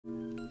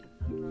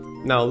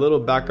Now, a little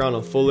background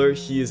on Fuller.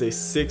 He is a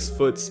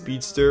 6-foot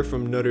speedster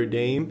from Notre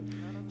Dame.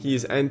 He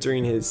is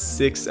entering his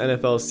 6th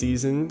NFL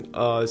season.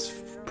 His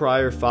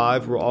prior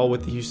 5 were all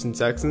with the Houston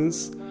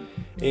Texans.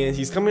 And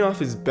he's coming off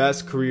his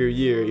best career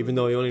year, even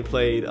though he only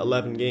played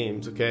 11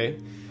 games, okay?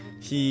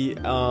 He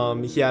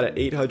had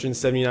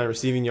 879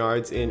 receiving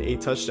yards and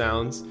 8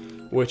 touchdowns,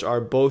 which are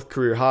both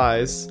career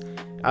highs,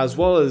 as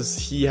well as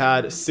he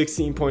had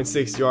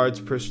 16.6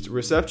 yards per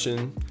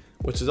reception,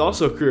 which is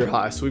also a career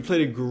high. So he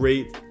played a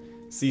great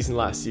season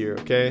last year,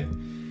 okay?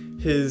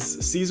 His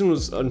season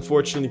was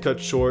unfortunately cut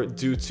short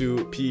due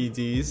to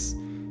PEDs,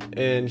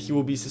 and he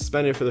will be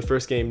suspended for the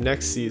first game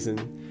next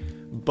season.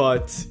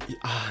 But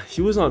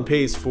he was on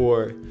pace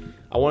for,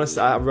 I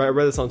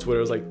read this on Twitter,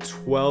 it was like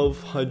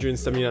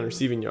 1,279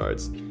 receiving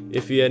yards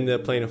if he ended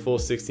up playing a full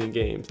 16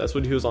 games. That's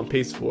what he was on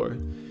pace for.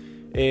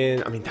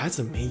 And I mean, that's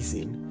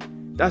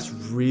amazing. That's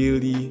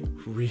really,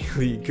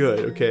 really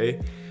good, okay?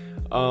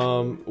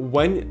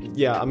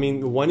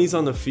 When he's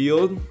on the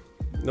field,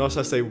 notice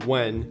I say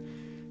when,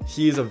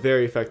 he is a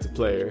very effective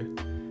player.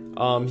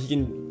 He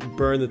can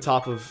burn the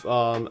top of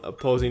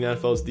opposing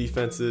NFL's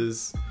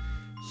defenses.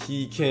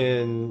 He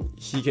can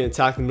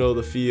attack the middle of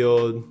the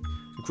field.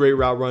 Great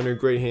route runner,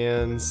 great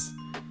hands.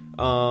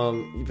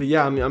 But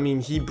yeah, I mean,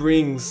 he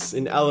brings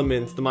an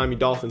element to the Miami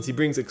Dolphins. He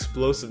brings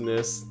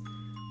explosiveness.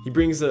 He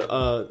brings an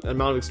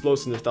amount of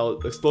explosiveness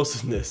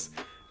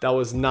that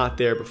was not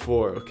there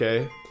before.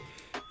 Okay,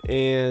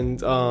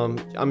 and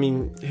I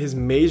mean, his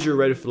major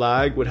red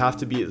flag would have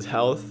to be his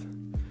health.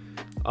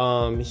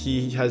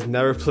 He has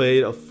never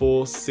played a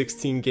full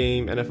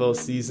 16-game NFL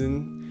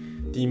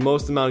season. The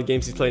most amount of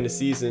games he's played in a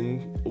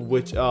season,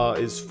 which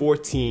is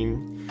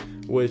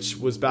 14, which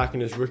was back in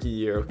his rookie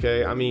year.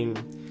 Okay,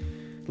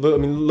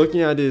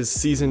 looking at his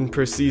season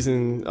per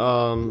season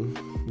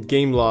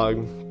game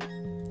log,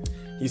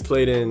 he's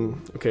played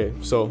in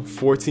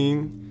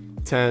 14,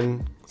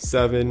 10,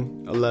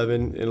 7,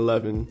 11, and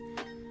 11.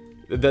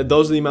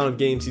 Those are the amount of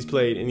games he's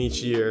played in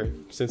each year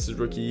since his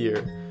rookie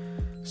year.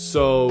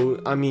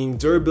 So I mean,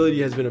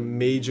 durability has been a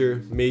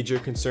major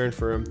concern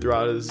for him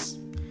throughout his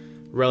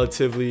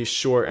relatively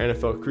short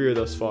NFL career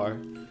thus far.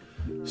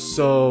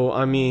 So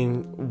I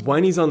mean,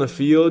 when he's on the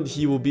field,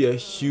 he will be a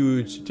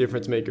huge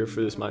difference maker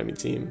for this Miami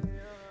team.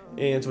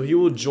 And so he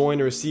will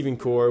join a receiving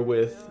core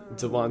with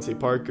Devontae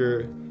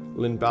Parker,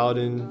 Lynn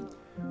Bowden,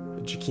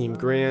 Jakeem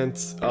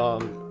Grant,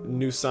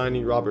 new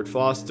signing Robert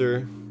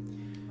Foster,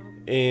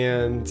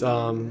 and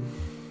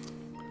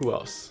who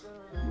else?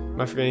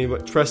 Am I forgetting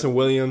anybody? Treston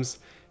Williams.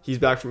 He's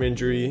back from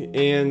injury,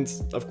 and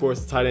of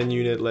course the tight end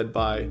unit led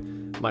by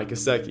Mike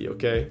Gesicki.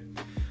 Okay,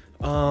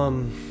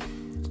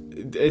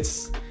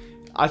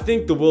 I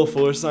think the Will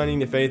Fuller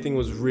signing, if anything,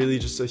 was really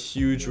just a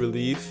huge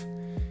relief,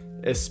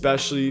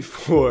 especially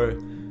for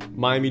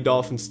Miami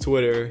Dolphins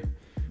Twitter,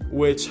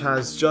 which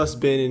has just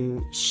been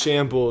in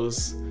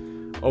shambles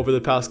over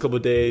the past couple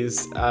of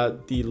days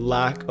at the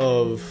lack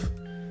of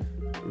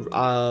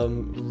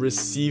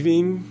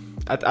receiving,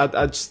 at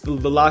just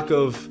the lack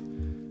of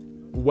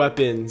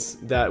weapons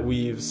that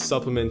we've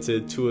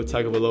supplemented Tua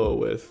Tagovailoa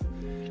with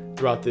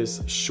throughout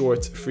this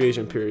short free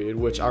agent period,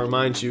 which I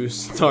remind you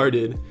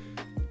started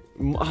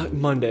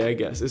Monday, I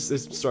guess. It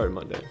started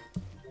Monday.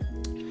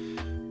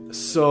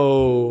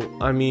 So,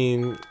 I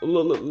mean,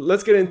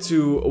 let's get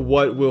into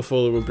what Will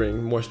Fuller will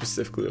bring more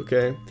specifically,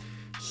 okay?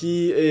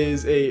 He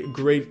is a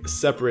great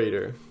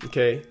separator,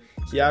 okay?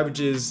 He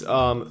averages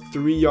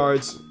 3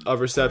 yards of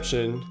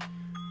reception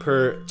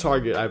per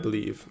target, I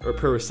believe, or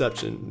per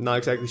reception. Not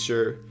exactly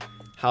sure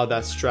how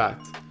that's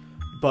tracked,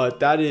 but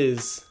that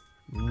is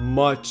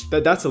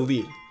that's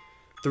elite.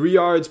 3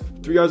 yards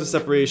of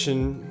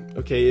separation,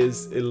 okay,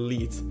 is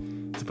elite.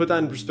 To put that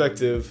in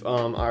perspective,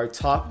 our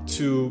top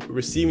 2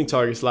 receiving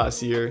targets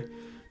last year,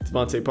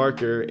 Devontae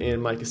Parker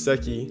and Mike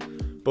Gesicki,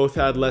 both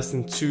had less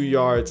than 2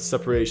 yards of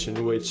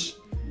separation, which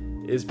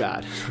is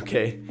bad,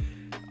 okay?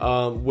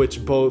 Which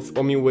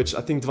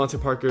I think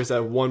Devontae Parker is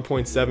at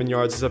 1.7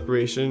 yards of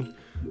separation,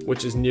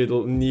 which is near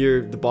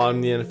the bottom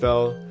of the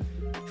NFL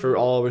for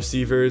all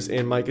receivers,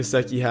 and Mike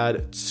Gesicki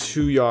had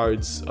 2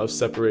 yards of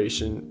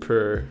separation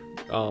per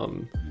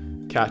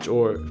catch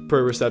or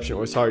per reception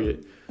or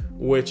target,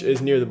 which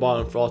is near the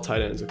bottom for all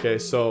tight ends. Okay,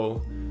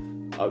 so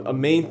a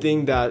main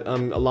thing that a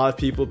lot of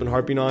people have been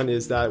harping on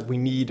is that we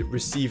need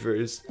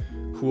receivers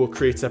who will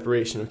create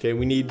separation. Okay,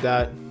 we need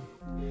that.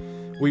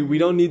 We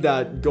don't need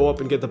that go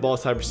up and get the ball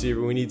type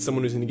receiver. We need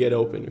someone who's going to get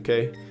open.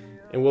 Okay,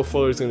 and Will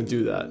Fuller is going to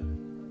do that.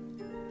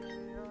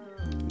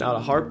 Now, to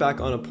harp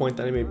back on a point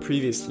that I made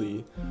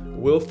previously,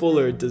 Will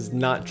Fuller does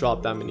not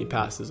drop that many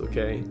passes,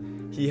 okay?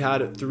 He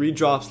had 3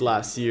 drops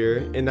last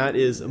year, and that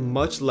is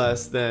much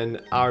less than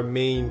our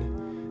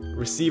main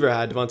receiver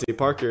had, Devontae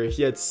Parker.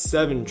 He had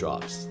 7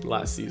 drops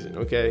last season,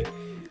 okay?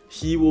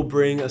 He will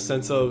bring a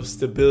sense of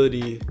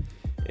stability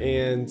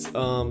and,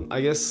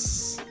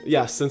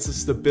 sense of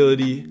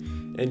stability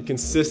and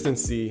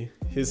consistency.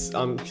 His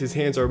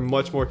hands are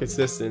much more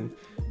consistent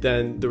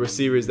than the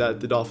receivers that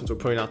the Dolphins were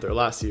putting out there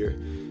last year.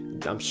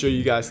 I'm sure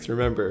you guys can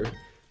remember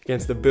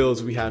against the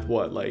Bills we had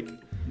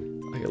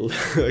like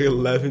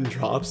 11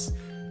 drops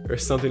or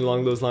something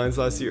along those lines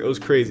last year. It was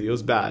crazy. It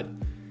was bad.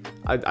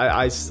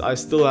 I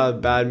still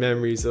have bad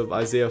memories of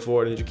Isaiah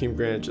Ford and Jakeem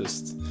Grant.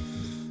 Just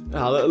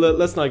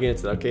let's not get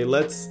into that. Okay,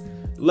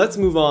 let's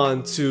move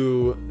on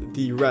to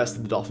the rest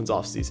of the Dolphins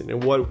offseason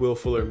and what Will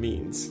Fuller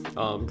means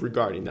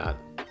regarding that.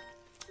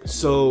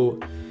 So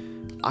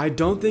I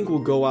don't think we'll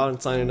go out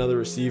and sign another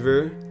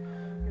receiver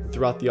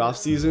throughout the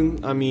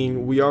offseason. I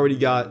mean, we already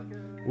got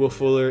Will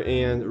Fuller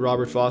and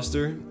Robert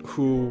Foster,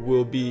 who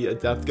will be a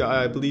depth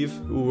guy, I believe,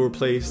 who will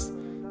replace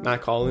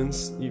Matt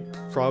Collins,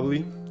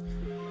 probably.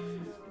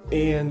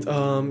 And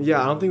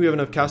yeah, I don't think we have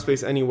enough cap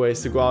space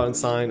anyways to go out and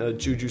sign a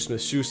Juju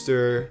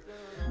Smith-Schuster,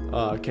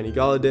 Kenny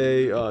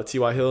Galladay,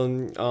 T.Y.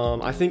 Hilton.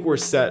 I think we're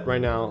set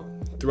right now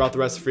throughout the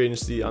rest of free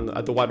agency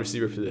at the wide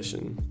receiver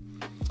position.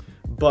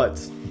 But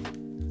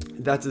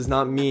that does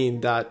not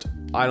mean that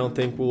I don't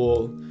think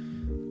we'll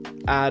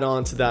add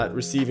on to that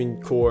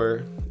receiving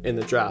core in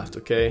the draft,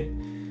 okay?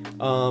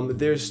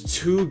 There's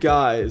two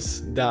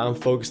guys that I'm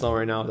focused on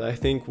right now that I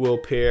think will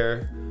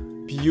pair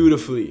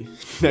beautifully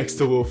next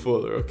to Will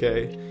Fuller,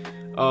 okay?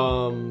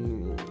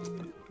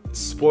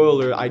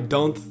 Spoiler, I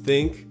don't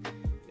think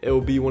it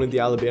will be one of the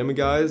Alabama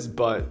guys,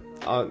 but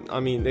I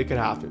mean, it could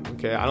happen,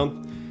 okay? I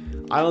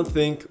don't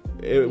think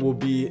it will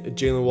be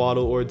Jalen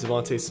Waddle or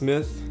Devontae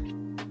Smith,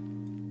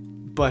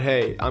 but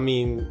hey, I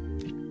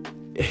mean,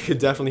 it could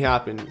definitely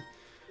happen.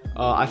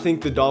 I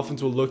think the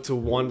Dolphins will look to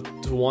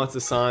want to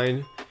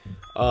sign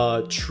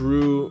a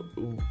true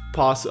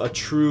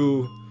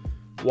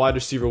wide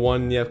receiver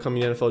one in the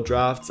upcoming NFL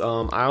draft.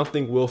 I don't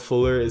think Will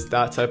Fuller is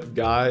that type of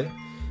guy.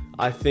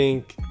 I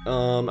think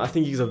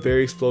he's a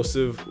very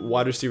explosive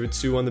wide receiver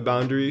 2 on the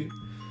boundary.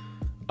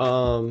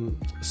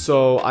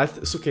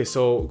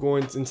 So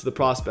going into the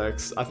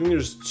prospects, I think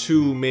there's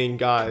 2 main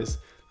guys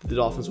that the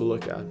Dolphins will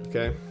look at.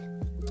 Okay,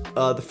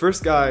 the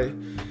first guy,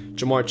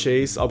 Jamar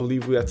Chase, I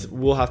believe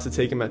we'll have to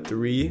take him at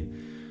 3.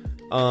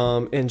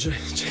 And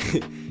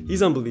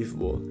he's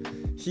unbelievable.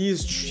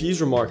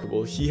 He's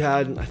remarkable. He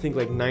had, I think,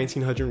 like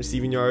 1,900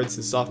 receiving yards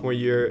his sophomore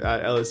year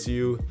at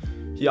LSU.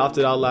 He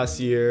opted out last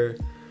year,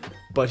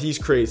 but he's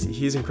crazy.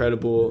 He's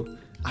incredible.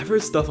 I've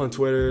heard stuff on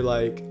Twitter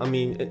like, I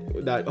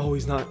mean, that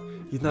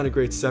he's not a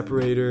great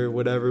separator.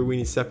 Whatever, we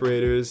need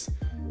separators.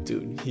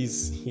 Dude,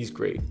 he's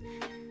great.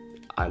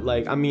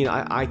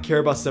 I care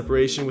about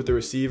separation with the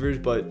receivers,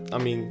 but I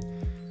mean,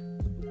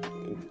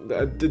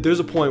 there's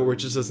a point where it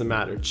just doesn't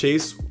matter.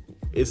 Chase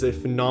is a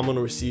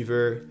phenomenal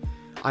receiver.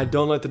 I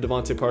don't like the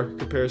Devontae Parker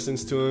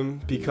comparisons to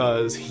him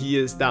because he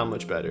is that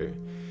much better.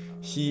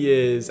 He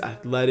is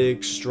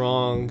athletic,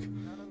 strong.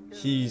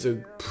 He's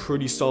a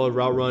pretty solid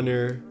route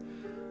runner.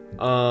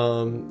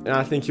 And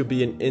I think he'll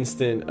be an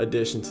instant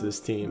addition to this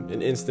team,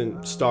 an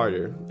instant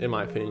starter, in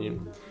my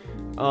opinion.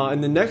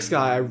 And the next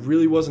guy I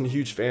really wasn't a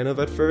huge fan of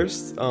at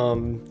first.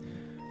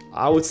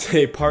 I would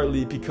say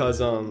partly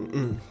because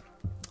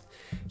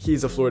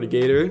he's a Florida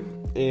Gator,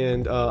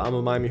 and I'm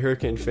a Miami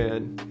Hurricane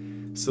fan.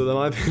 So that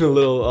might have been a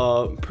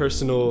little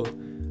personal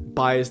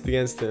biased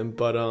against him.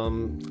 But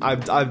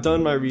I've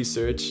done my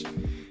research,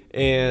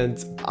 and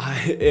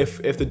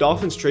if the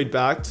Dolphins trade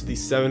back to the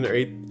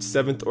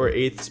 7th or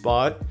 8th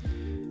spot,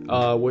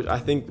 which I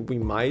think we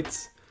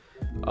might,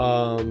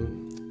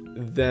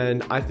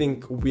 then I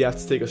think we have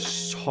to take a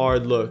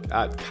hard look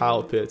at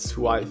Kyle Pitts,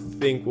 who I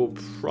think will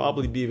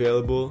probably be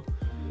available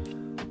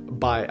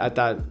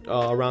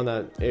around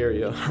that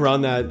area,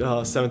 around that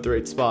 7th or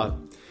 8th spot.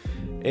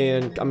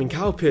 And I mean,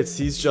 Kyle Pitts,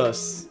 he's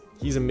amazing.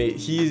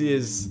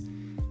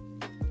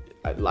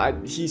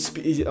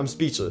 I'm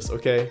speechless.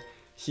 Okay,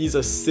 he's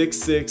a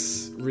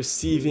 6'6"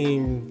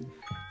 receiving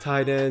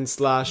tight end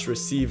 /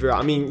 receiver.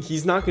 I mean,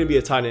 he's not going to be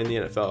a tight end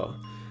in the NFL.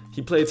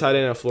 He played tight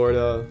end at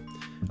Florida.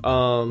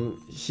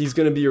 He's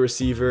going to be a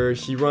receiver.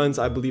 He runs,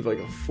 I believe, like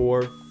a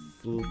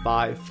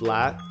 4.5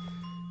 flat,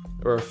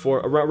 or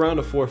around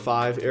a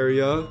 4.5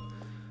 area.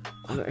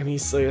 I mean,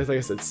 he's like I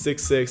said,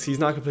 6'6". He's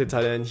not going to play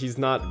tight end. He's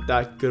not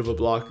that good of a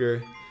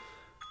blocker,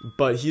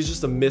 but he's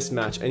just a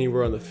mismatch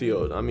anywhere on the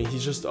field. I mean,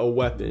 he's just a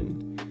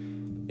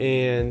weapon.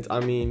 And I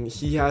mean,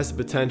 he has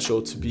the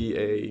potential to be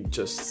a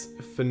just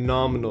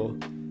phenomenal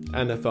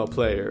NFL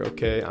player,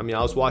 okay? I mean,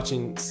 I was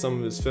watching some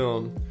of his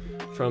film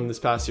from this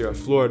past year at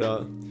Florida,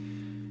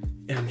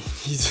 and I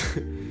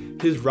mean,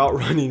 his route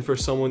running for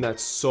someone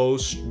that's so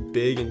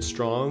big and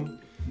strong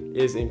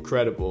is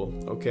incredible,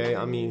 okay?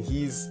 I mean,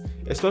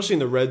 especially in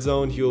the red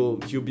zone, he'll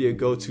be a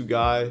go-to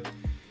guy.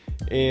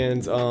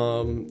 And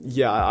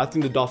yeah, I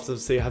think the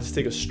Dolphins have to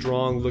take a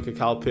strong look at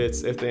Kyle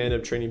Pitts if they end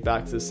up trading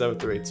back to the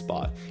 7th or 8th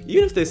spot.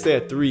 Even if they stay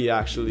at 3,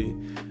 actually,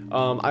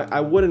 I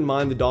wouldn't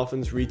mind the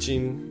Dolphins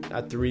reaching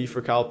at 3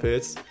 for Kyle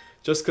Pitts,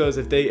 just because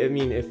if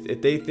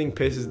they think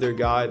Pitts is their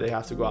guy, they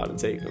have to go out and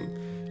take him.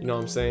 You know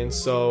what I'm saying?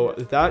 So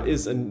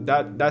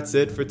that's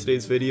it for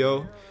today's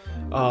video.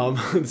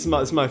 This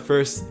is my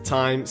first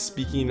time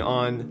speaking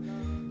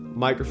on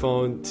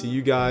microphone to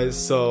you guys,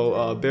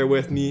 so bear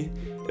with me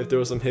if there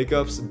were some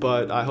hiccups,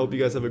 but I hope you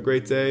guys have a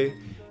great day,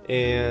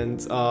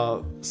 and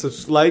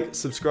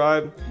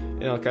subscribe,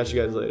 and I'll catch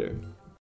you guys later.